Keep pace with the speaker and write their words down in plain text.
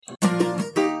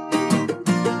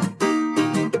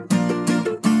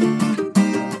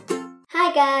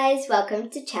guys, welcome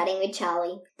to Chatting with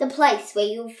Charlie, the place where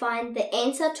you'll find the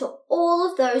answer to all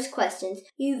of those questions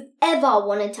you've ever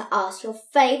wanted to ask your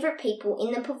favourite people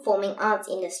in the performing arts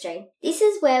industry. This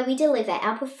is where we deliver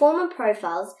our performer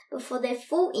profiles before their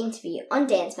full interview on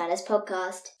Dance Matters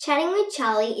podcast. Chatting with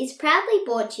Charlie is proudly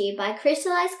brought to you by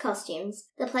Crystallized Costumes,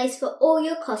 the place for all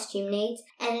your costume needs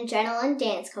and adrenaline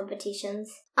dance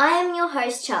competitions. I am your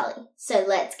host Charlie, so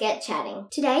let's get chatting.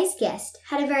 Today's guest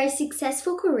had a very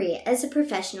successful career as a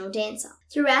professional dancer.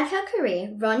 Throughout her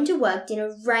career, Rhonda worked in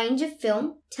a range of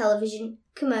film, television,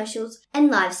 commercials, and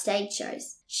live stage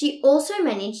shows. She also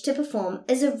managed to perform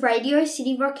as a Radio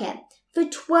City Rockette for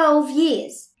 12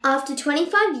 years. After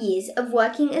 25 years of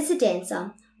working as a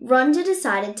dancer, Rhonda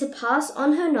decided to pass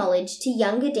on her knowledge to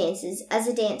younger dancers as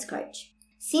a dance coach.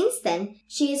 Since then,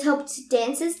 she has helped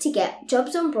dancers to get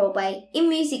jobs on Broadway, in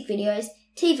music videos,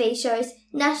 TV shows,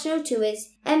 national tours,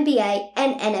 NBA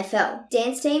and NFL,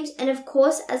 dance teams, and of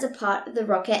course as a part of the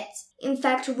Rockettes. In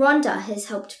fact, Rhonda has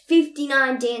helped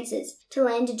 59 dancers to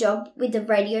land a job with the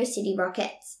Radio City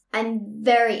Rockettes. I'm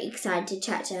very excited to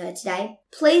chat to her today.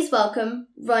 Please welcome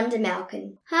Rhonda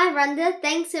Malkin. Hi Rhonda,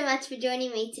 thanks so much for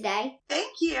joining me today.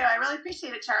 Thank you, I really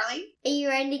appreciate it, Charlie. Are you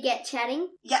ready to get chatting?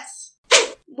 Yes.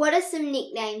 What are some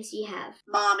nicknames you have?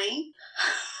 Mommy,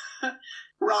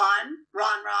 Ron.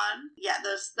 Yeah,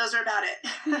 those are about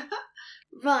it.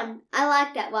 Ron, I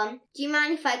like that one. Do you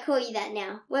mind if I call you that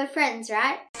now? We're friends,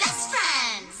 right? Best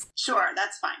friends! Sure,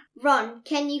 that's fine. Ron,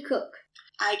 can you cook?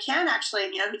 I can actually,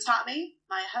 and you know who taught me?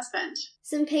 My husband.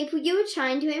 Some people you were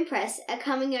trying to impress are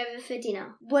coming over for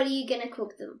dinner. What are you going to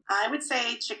cook them? I would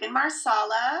say chicken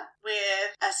marsala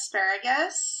with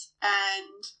asparagus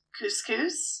and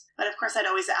couscous. But of course, I'd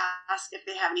always ask if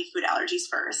they have any food allergies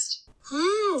first.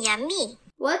 Yummy.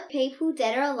 What people,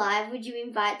 dead or alive, would you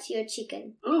invite to your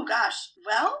chicken? Ooh, gosh.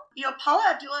 Well, you know, Paula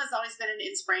Abdul has always been an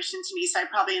inspiration to me, so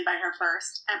I'd probably invite her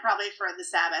first, and probably for the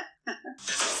Sabbath.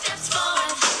 Steps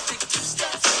forward, take 2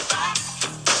 steps back.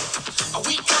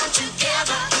 We come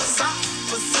together,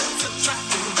 opposites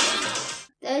attracting.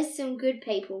 Those are some good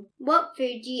people. What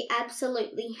food do you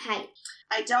absolutely hate?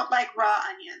 I don't like raw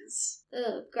onions.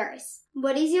 Ugh, gross.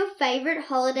 What is your favourite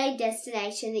holiday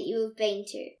destination that you have been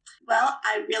to? Well,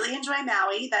 I really enjoy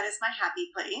Maui. That is my happy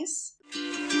place.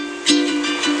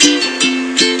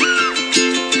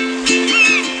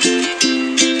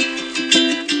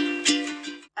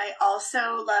 I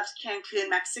also loved Cancun,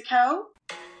 Mexico.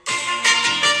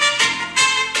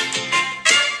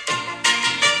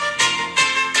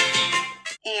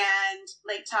 And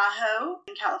Lake Tahoe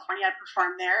in California. I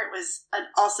performed there. It was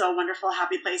also a wonderful,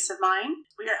 happy place of mine.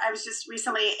 I was just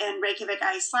recently in Reykjavik,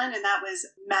 Iceland, and that was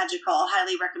magical.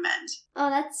 Highly recommend. Oh,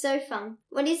 that's so fun.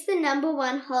 What is the number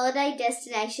one holiday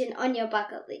destination on your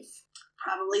bucket list?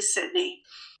 Probably Sydney.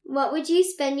 What would you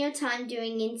spend your time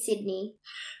doing in Sydney?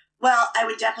 Well, I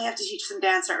would definitely have to teach some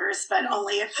dancers, but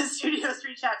only if the studios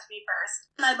reach out to me first.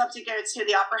 And I'd love to go to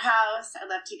the Opera House. I'd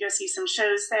love to go see some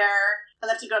shows there. I'd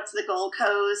love to go up to the Gold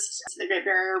Coast, to the Great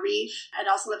Barrier Reef. I'd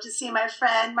also love to see my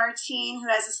friend Martine, who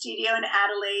has a studio in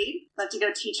Adelaide. I'd love to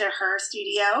go teach at her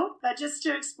studio, but just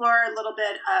to explore a little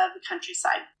bit of the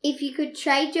countryside. If you could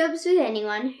trade jobs with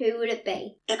anyone, who would it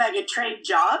be? If I could trade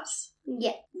jobs?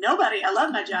 Yeah. Nobody. I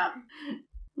love my job.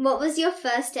 What was your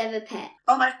first ever pet?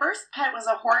 Oh, my first pet was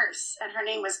a horse, and her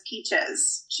name was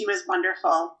Peaches. She was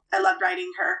wonderful. I loved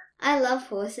riding her. I love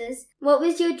horses. What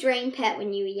was your dream pet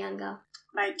when you were younger?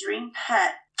 My dream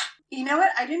pet. You know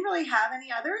what? I didn't really have any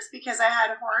others because I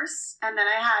had a horse, and then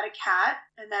I had a cat,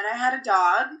 and then I had a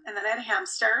dog, and then I had a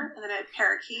hamster, and then I had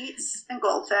parakeets and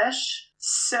goldfish.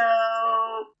 So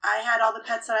I had all the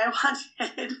pets that I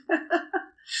wanted.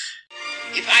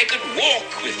 If I could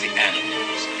walk with the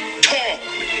animals, talk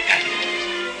with the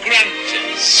animals, grunt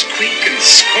and squeak and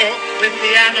squawk with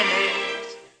the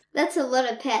animals. That's a lot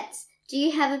of pets. Do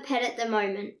you have a pet at the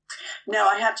moment? No,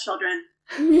 I have children.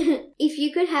 If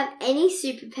you could have any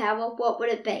superpower, what would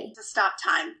it be? To stop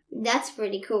time. That's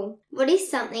pretty cool. What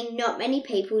is something not many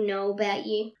people know about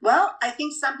you? Well, I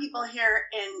think some people here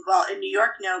in New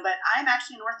York know, but I'm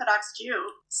actually an Orthodox Jew.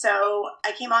 So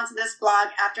I came onto this blog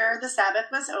after the Sabbath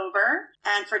was over,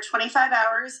 and for 25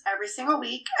 hours every single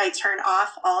week, I turn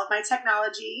off all of my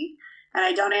technology, and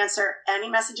I don't answer any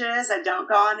messages. I don't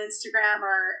go on Instagram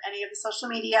or any of the social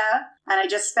media. And I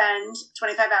just spend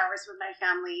 25 hours with my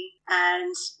family.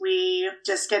 And we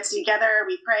just get together,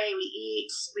 we pray, we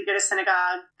eat, we go to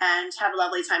synagogue, and have a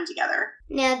lovely time together.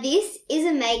 Now this is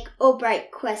a make or break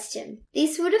question.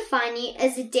 This will define you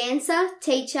as a dancer,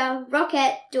 teacher,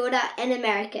 rockette, daughter, and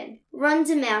American.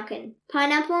 Rhonda Malkin.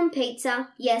 Pineapple on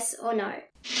pizza, yes or no?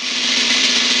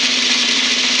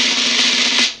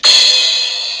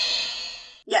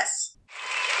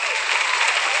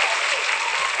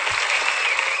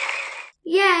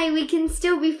 okay. We can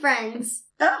still be friends.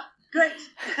 Oh, great.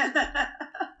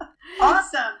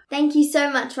 Awesome. Thank you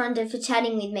so much, Rhonda, for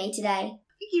chatting with me today.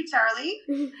 Thank you,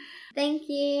 Charlie. Thank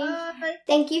you. Bye.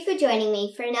 Thank you for joining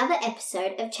me for another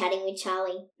episode of Chatting with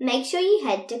Charlie. Make sure you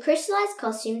head to Crystallized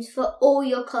Costumes for all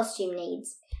your costume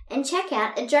needs. And check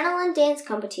out Adrenaline Dance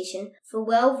Competition for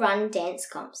well-run dance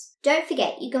comps. Don't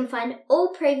forget, you can find all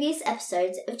previous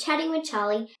episodes of Chatting with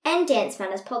Charlie and Dance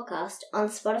Matters podcast on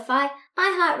Spotify,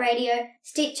 iHeartRadio,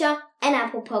 Stitcher, and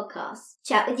Apple Podcasts.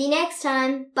 Chat with you next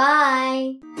time.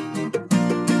 Bye!